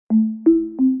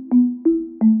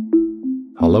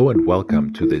Hello and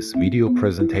welcome to this video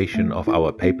presentation of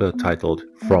our paper titled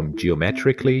From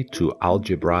Geometrically to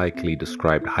Algebraically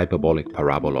Described Hyperbolic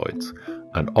Paraboloids,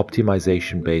 an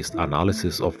optimization-based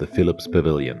analysis of the Phillips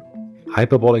Pavilion.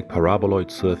 Hyperbolic paraboloid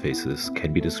surfaces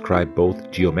can be described both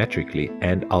geometrically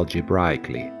and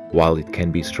algebraically. While it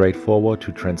can be straightforward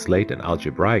to translate an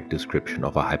algebraic description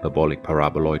of a hyperbolic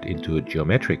paraboloid into a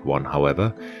geometric one,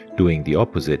 however, doing the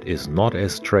opposite is not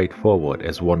as straightforward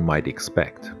as one might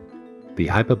expect. The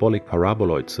hyperbolic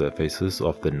paraboloid surfaces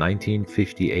of the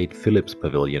 1958 Phillips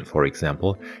Pavilion, for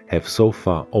example, have so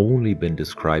far only been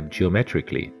described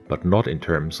geometrically, but not in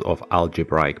terms of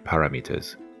algebraic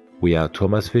parameters. We are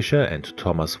Thomas Fischer and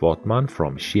Thomas Wortmann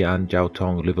from Xi'an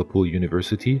Jiaotong Liverpool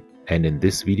University, and in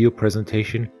this video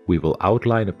presentation we will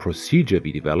outline a procedure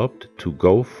we developed to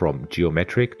go from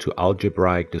geometric to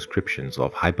algebraic descriptions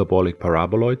of hyperbolic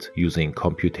paraboloids using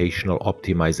computational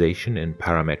optimization and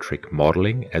parametric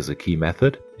modeling as a key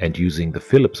method and using the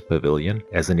Phillips Pavilion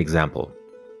as an example.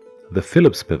 The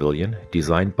Phillips Pavilion,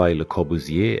 designed by Le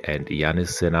Corbusier and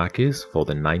Ioannis Xenakis for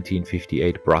the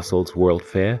 1958 Brussels World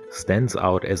Fair, stands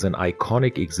out as an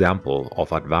iconic example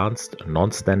of advanced,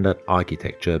 non-standard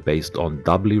architecture based on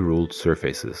doubly ruled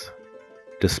surfaces.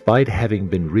 Despite having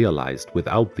been realized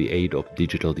without the aid of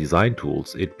digital design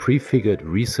tools, it prefigured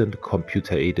recent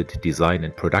computer-aided design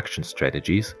and production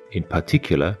strategies, in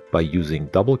particular by using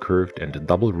double-curved and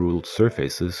double-ruled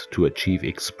surfaces to achieve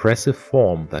expressive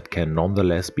form that can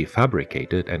nonetheless be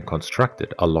fabricated and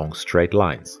constructed along straight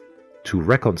lines. To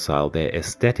reconcile their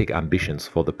aesthetic ambitions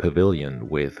for the pavilion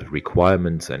with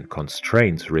requirements and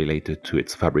constraints related to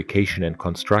its fabrication and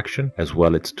construction, as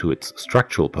well as to its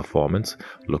structural performance,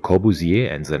 Le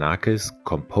Corbusier and Xenakis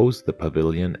composed the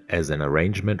pavilion as an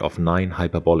arrangement of 9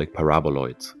 hyperbolic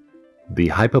paraboloids. The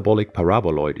hyperbolic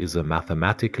paraboloid is a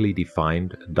mathematically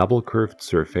defined, double-curved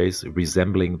surface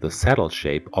resembling the saddle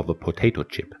shape of a potato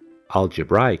chip.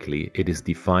 Algebraically, it is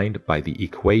defined by the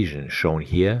equation shown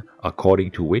here,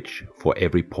 according to which, for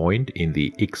every point in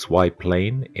the xy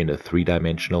plane in a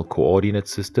three-dimensional coordinate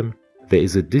system, there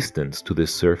is a distance to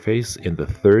this surface in the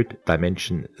third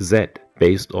dimension z,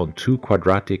 based on 2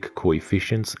 quadratic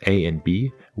coefficients a and b,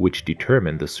 which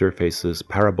determine the surface's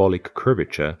parabolic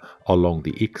curvature along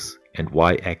the x and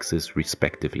y axis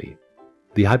respectively.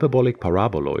 The hyperbolic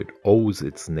paraboloid owes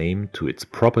its name to its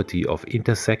property of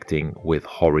intersecting with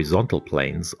horizontal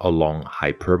planes along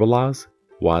hyperbolas,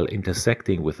 while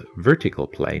intersecting with vertical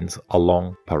planes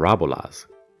along parabolas.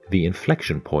 The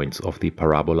inflection points of the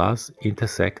parabolas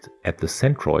intersect at the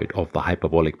centroid of the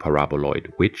hyperbolic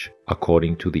paraboloid, which,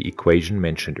 according to the equation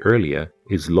mentioned earlier,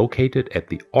 is located at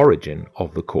the origin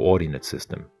of the coordinate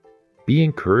system.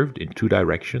 Being curved in 2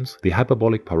 directions, the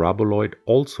hyperbolic paraboloid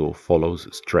also follows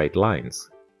straight lines.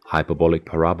 Hyperbolic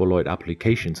paraboloid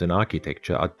applications in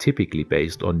architecture are typically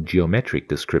based on geometric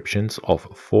descriptions of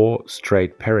 4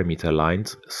 straight parameter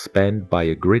lines spanned by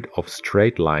a grid of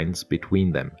straight lines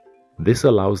between them. This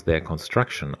allows their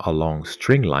construction along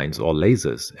string lines or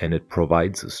lasers, and it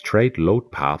provides straight load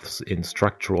paths in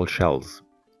structural shells.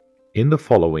 In the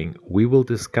following, we will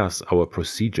discuss our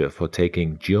procedure for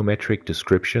taking geometric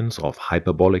descriptions of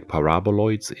hyperbolic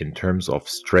paraboloids in terms of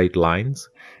straight lines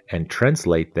and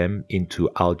translate them into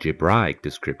algebraic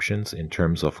descriptions in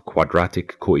terms of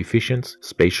quadratic coefficients,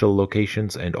 spatial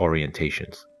locations, and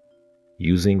orientations.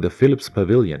 Using the Phillips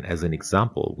Pavilion as an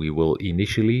example, we will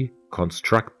initially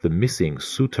construct the missing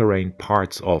souterrain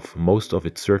parts of most of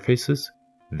its surfaces.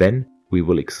 Then we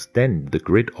will extend the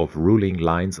grid of ruling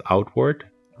lines outward,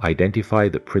 identify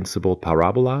the principal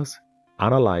parabolas,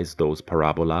 analyze those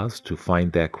parabolas to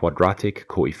find their quadratic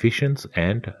coefficients,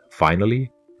 and, finally,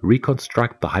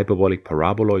 reconstruct the hyperbolic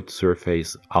paraboloid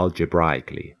surface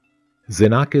algebraically.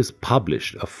 Xenakis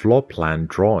published a floor plan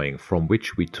drawing from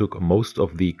which we took most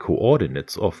of the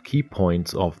coordinates of key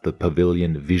points of the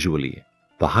pavilion visually.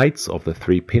 The heights of the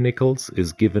 3 pinnacles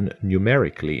is given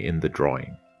numerically in the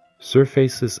drawing.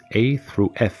 Surfaces A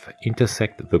through F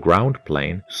intersect the ground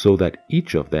plane so that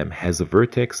each of them has a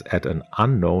vertex at an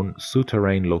unknown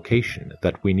souterrain location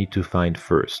that we need to find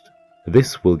first.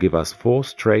 This will give us 4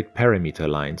 straight parameter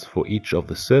lines for each of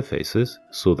the surfaces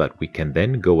so that we can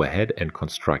then go ahead and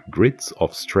construct grids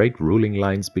of straight ruling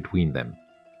lines between them.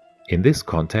 In this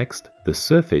context, the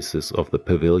surfaces of the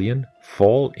pavilion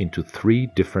fall into 3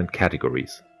 different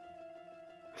categories.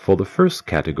 For the first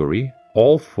category,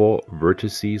 all 4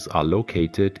 vertices are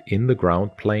located in the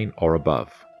ground plane or above.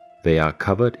 They are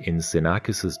covered in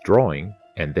Xenakis' drawing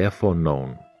and therefore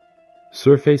known.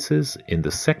 Surfaces in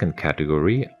the second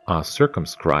category are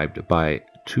circumscribed by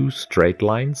 2 straight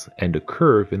lines and a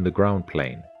curve in the ground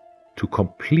plane. To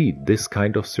complete this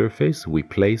kind of surface, we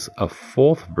place a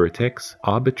fourth vertex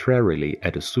arbitrarily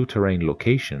at a souterrain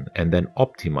location and then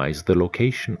optimize the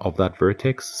location of that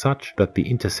vertex such that the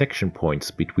intersection points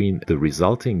between the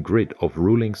resulting grid of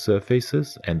ruling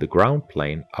surfaces and the ground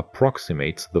plane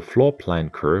approximates the floor plan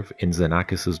curve in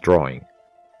Xenakis' drawing.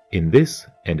 In this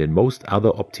and in most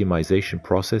other optimization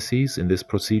processes in this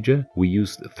procedure, we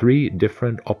used 3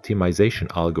 different optimization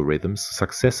algorithms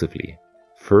successively.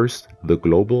 First, the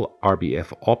global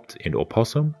RBF opt in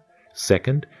Opossum,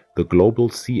 second, the global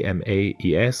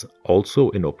CMA-ES also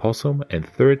in Opossum, and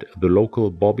third, the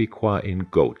local Bobiqua in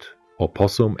Goat,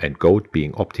 Opossum and Goat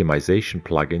being optimization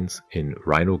plugins in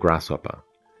Rhino Grasshopper.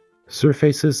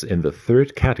 Surfaces in the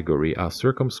third category are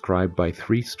circumscribed by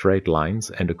 3 straight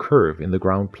lines and a curve in the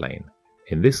ground plane.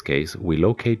 In this case, we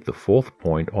locate the fourth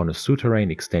point on a souterrain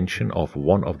extension of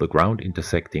one of the ground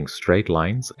intersecting straight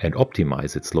lines and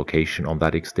optimize its location on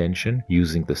that extension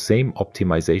using the same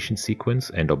optimization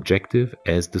sequence and objective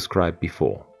as described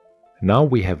before. Now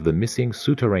we have the missing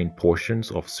souterrain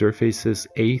portions of surfaces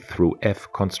A through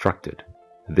F constructed.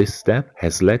 This step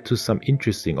has led to some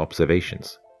interesting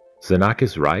observations.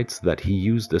 Xenakis writes that he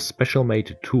used a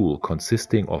special-made tool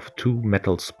consisting of 2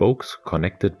 metal spokes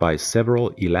connected by several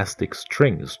elastic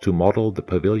strings to model the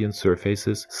pavilion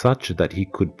surfaces such that he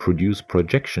could produce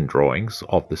projection drawings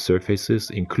of the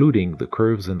surfaces including the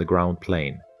curves in the ground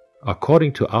plane.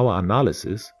 According to our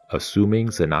analysis, assuming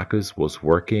Xenakis was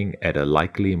working at a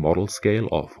likely model scale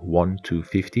of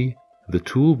 1:50, the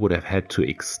tool would have had to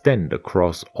extend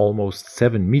across almost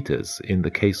 7 meters in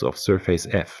the case of surface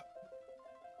F.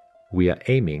 We are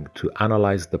aiming to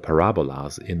analyze the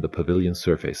parabolas in the pavilion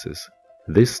surfaces.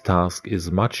 This task is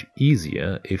much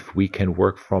easier if we can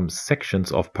work from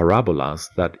sections of parabolas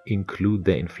that include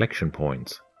their inflection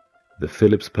points. The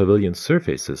Phillips pavilion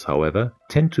surfaces, however,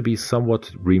 tend to be somewhat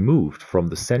removed from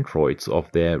the centroids of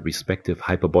their respective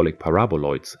hyperbolic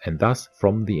paraboloids and thus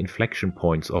from the inflection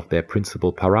points of their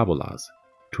principal parabolas.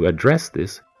 To address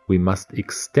this, we must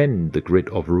extend the grid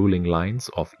of ruling lines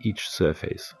of each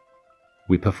surface.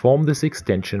 We perform this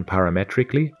extension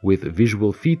parametrically with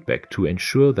visual feedback to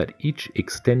ensure that each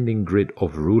extending grid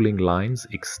of ruling lines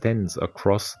extends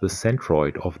across the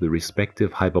centroid of the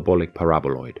respective hyperbolic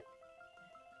paraboloid.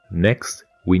 Next,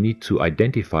 we need to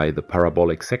identify the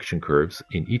parabolic section curves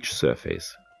in each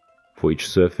surface. For each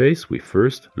surface, we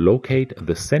first locate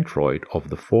the centroid of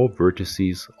the 4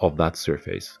 vertices of that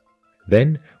surface.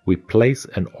 Then we place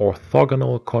an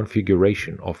orthogonal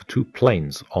configuration of 2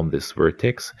 planes on this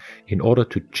vertex in order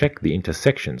to check the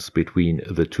intersections between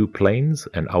the 2 planes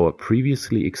and our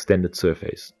previously extended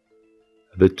surface.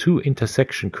 The 2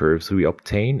 intersection curves we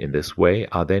obtain in this way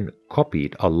are then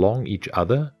copied along each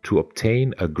other to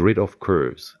obtain a grid of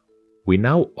curves. We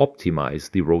now optimize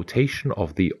the rotation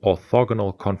of the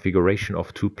orthogonal configuration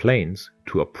of 2 planes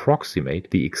to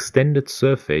approximate the extended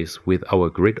surface with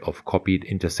our grid of copied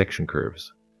intersection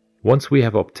curves. Once we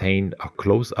have obtained a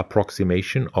close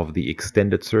approximation of the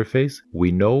extended surface,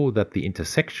 we know that the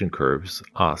intersection curves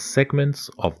are segments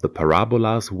of the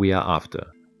parabolas we are after,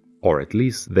 or at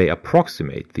least they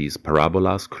approximate these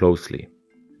parabolas closely.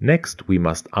 Next, we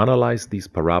must analyze these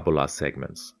parabola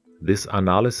segments. This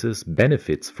analysis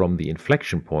benefits from the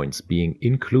inflection points being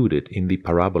included in the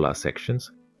parabola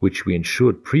sections, which we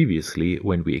ensured previously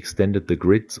when we extended the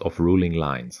grids of ruling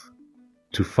lines.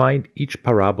 To find each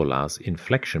parabola's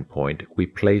inflection point, we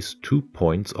place 2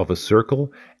 points of a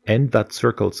circle and that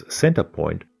circle's center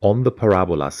point on the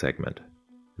parabola segment.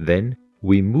 Then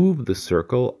we move the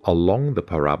circle along the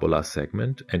parabola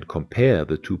segment and compare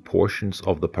the 2 portions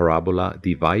of the parabola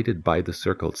divided by the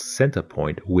circle's center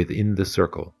point within the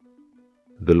circle.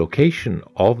 The location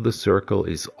of the circle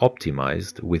is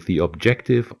optimized with the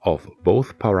objective of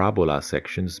both parabola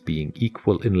sections being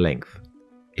equal in length.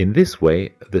 In this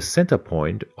way, the center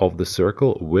point of the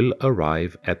circle will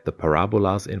arrive at the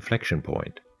parabola's inflection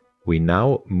point. We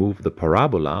now move the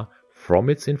parabola from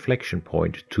its inflection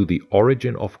point to the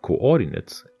origin of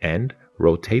coordinates and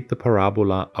rotate the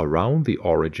parabola around the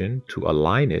origin to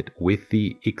align it with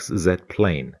the xz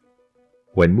plane.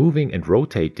 When moving and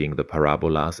rotating the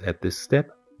parabolas at this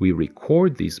step, we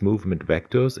record these movement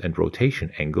vectors and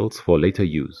rotation angles for later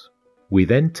use. We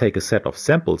then take a set of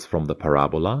samples from the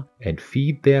parabola and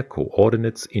feed their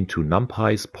coordinates into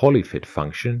NumPy's polyfit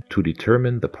function to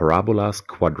determine the parabola's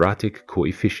quadratic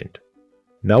coefficient.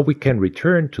 Now we can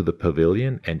return to the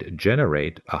pavilion and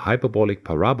generate a hyperbolic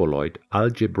paraboloid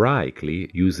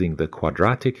algebraically using the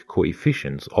quadratic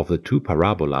coefficients of the 2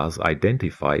 parabolas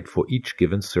identified for each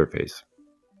given surface.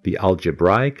 The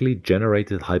algebraically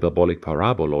generated hyperbolic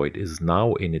paraboloid is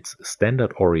now in its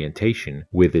standard orientation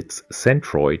with its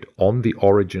centroid on the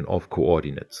origin of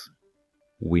coordinates.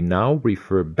 We now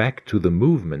refer back to the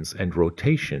movements and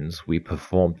rotations we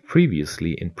performed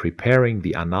previously in preparing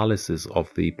the analysis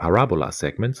of the parabola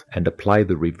segments and apply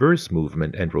the reverse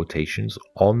movement and rotations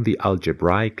on the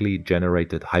algebraically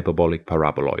generated hyperbolic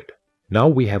paraboloid. Now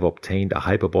we have obtained a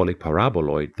hyperbolic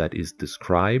paraboloid that is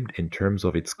described in terms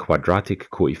of its quadratic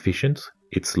coefficients,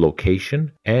 its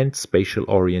location, and spatial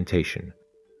orientation.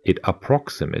 It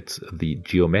approximates the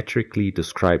geometrically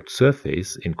described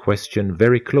surface in question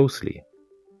very closely.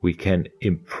 We can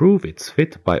improve its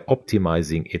fit by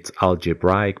optimizing its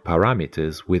algebraic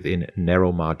parameters within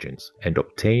narrow margins and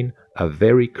obtain a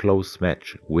very close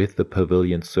match with the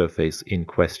Pavilion surface in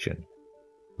question.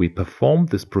 We performed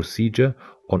this procedure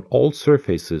on all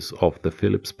surfaces of the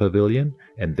Phillips Pavilion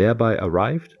and thereby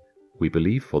arrived, we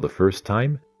believe for the first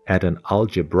time, at an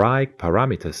algebraic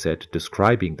parameter set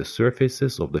describing the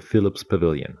surfaces of the Phillips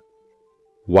Pavilion.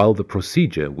 While the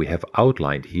procedure we have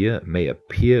outlined here may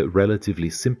appear relatively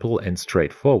simple and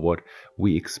straightforward,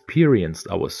 we experienced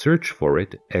our search for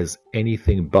it as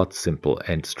anything but simple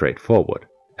and straightforward.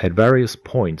 At various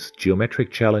points, geometric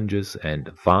challenges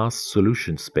and vast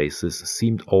solution spaces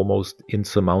seemed almost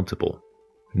insurmountable.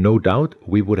 No doubt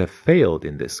we would have failed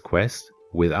in this quest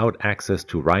without access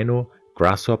to Rhino,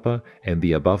 Grasshopper, and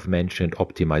the above-mentioned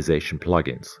optimization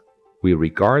plugins. We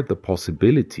regard the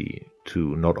possibility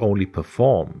to not only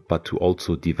perform but to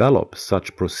also develop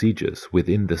such procedures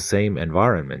within the same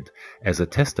environment as a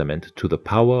testament to the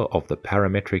power of the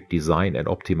parametric design and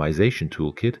optimization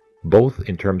toolkit, both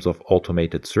in terms of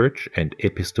automated search and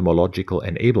epistemological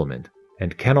enablement,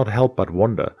 and cannot help but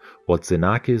wonder what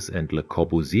Xenakis and Le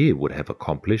Corbusier would have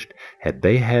accomplished had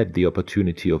they had the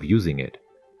opportunity of using it.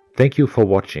 Thank you for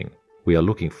watching. We are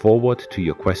looking forward to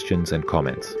your questions and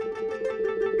comments.